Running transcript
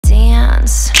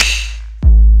dance,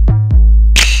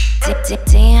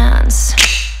 dance,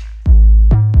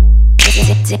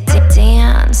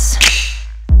 dance,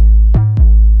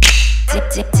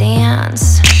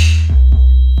 dance.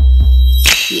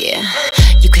 Yeah,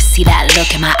 you could see that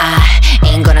look in my eye.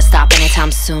 Ain't gonna stop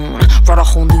anytime soon. Wrote a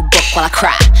whole new book while I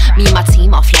cry. Me and my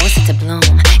team, our flowers set to bloom.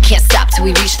 Can't stop till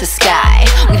we reach the sky.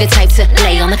 We the type to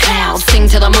lay on the clouds, sing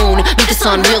to the moon, meet the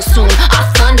sun real soon. Our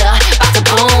thunder about to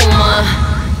boom.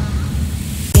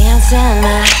 Dancing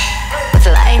with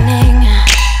lightning.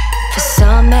 For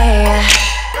some may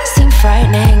seem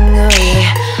frightening. We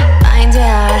find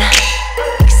it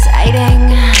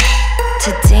exciting to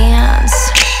dance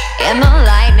in the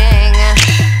lightning.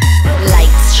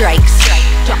 Light strikes,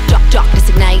 darkness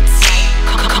ignites,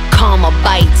 karma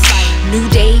bites. New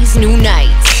days, new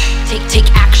nights.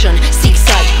 Take action, seek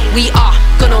sight. We are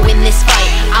gonna win this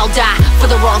fight. I'll die for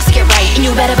the wrongs to get right, and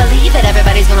you better believe that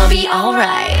everybody's gonna be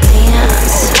alright.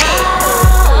 Dance,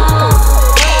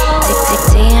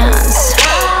 dance.